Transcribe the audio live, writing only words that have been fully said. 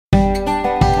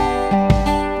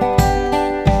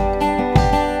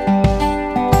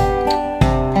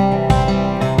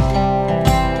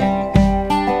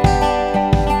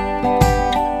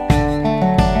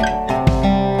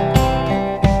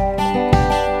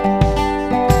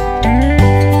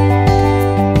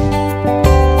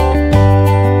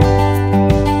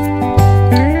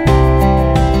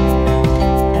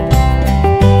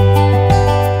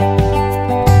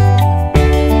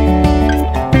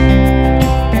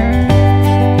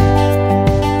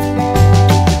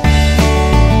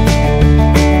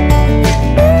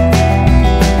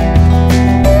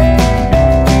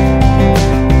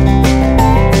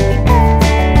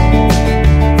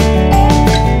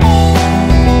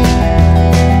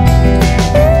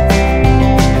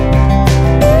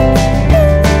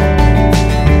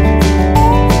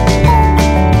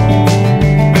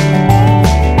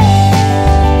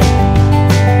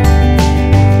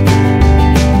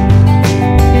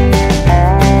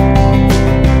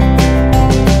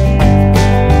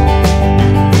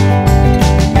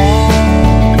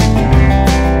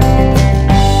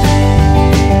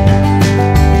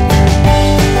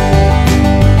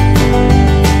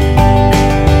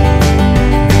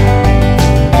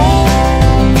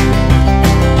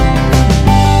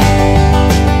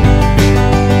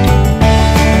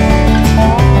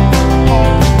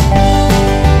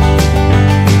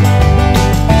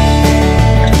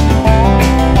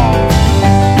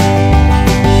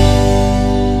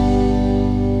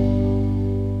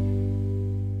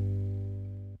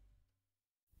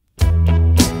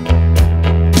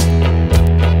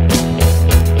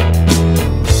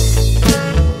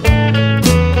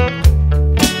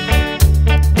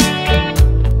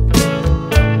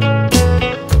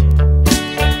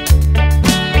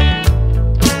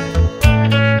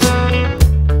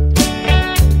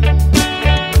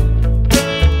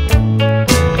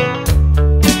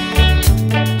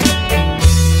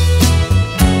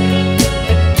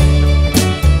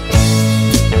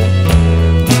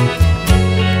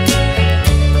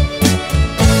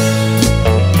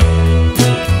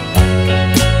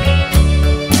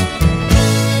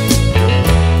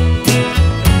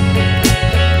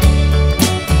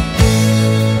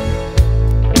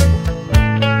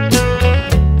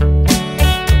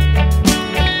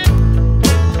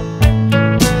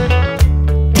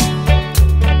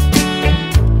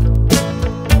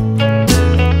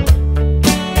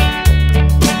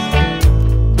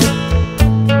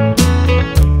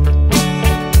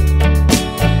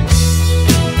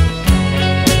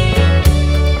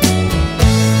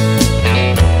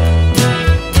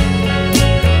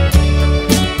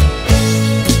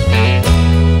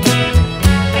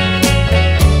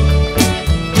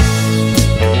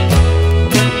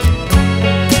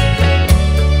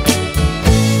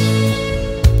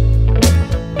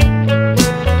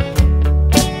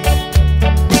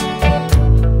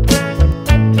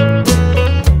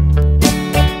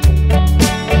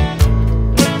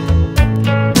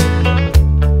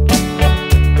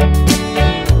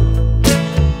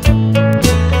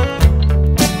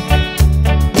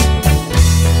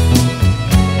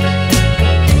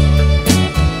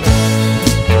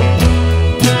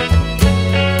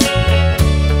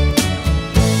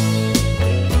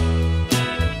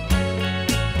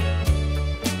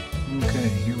Okay,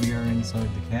 here we are inside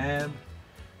the cab,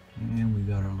 and we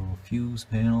got our little fuse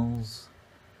panels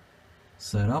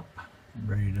set up,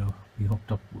 ready to be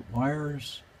hooked up with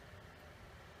wires.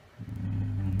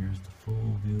 And here's the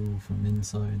full view from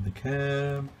inside the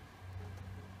cab.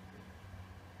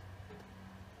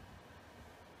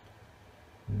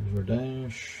 There's our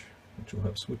dash, which will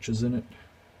have switches in it.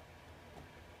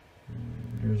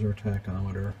 And here's our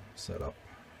tachometer set up.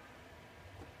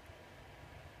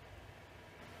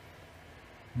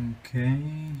 Okay,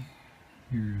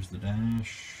 here's the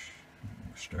dash.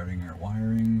 We're starting our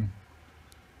wiring.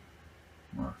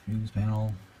 Our fuse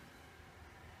panel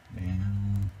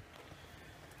down,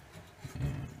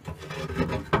 and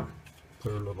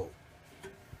put a little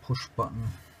push button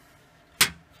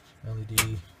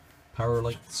LED power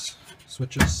lights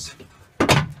switches.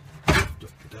 Lift up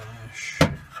the dash.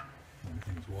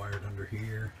 Everything's wired under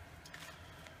here.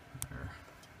 Our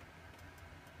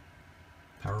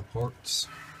power ports,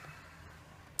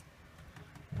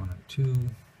 1 and 2,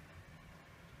 and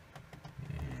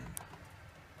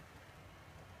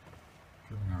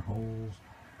drilling our holes.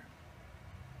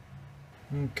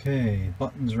 Okay,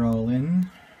 buttons are all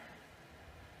in,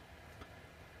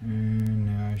 and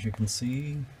now as you can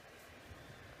see,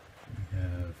 we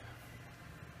have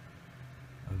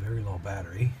a very low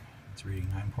battery. It's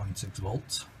reading 9.6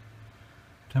 volts.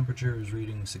 Temperature is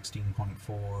reading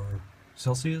 16.4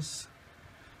 Celsius.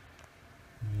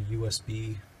 The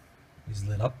USB is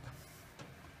lit up.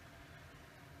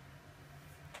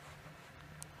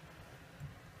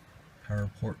 Power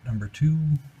port number 2,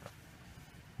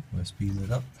 USB lit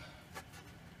up,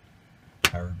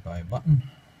 powered by a button.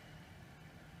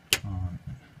 On,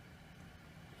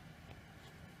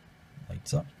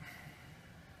 lights up.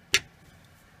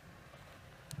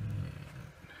 And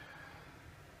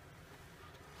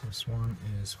this one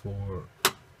is for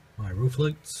my roof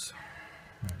lights.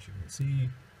 As you can see,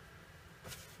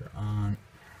 they're on,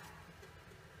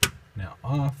 now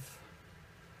off,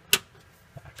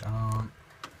 back on.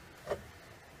 I'll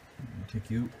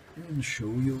take you and show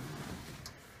you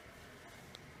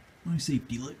my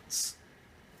safety lights.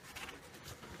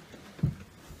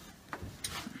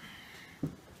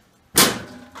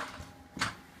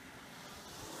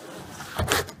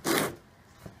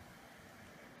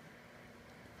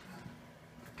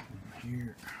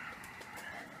 Here.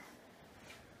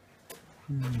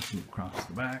 And two across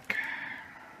the back.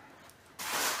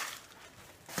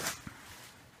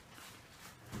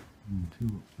 And 2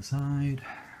 up the side.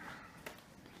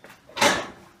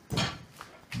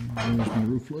 And there's my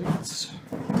roof lights.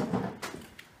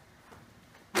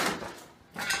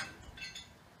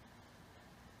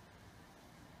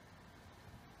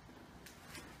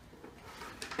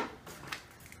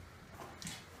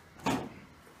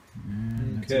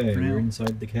 Okay, we're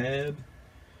inside the cab.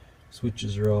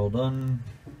 Switches are all done.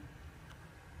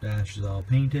 Dash is all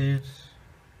painted.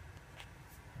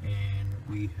 And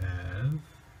we have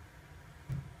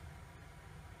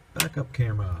backup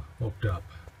camera hooked up.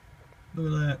 Look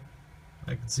at that.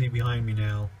 I can see behind me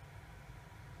now.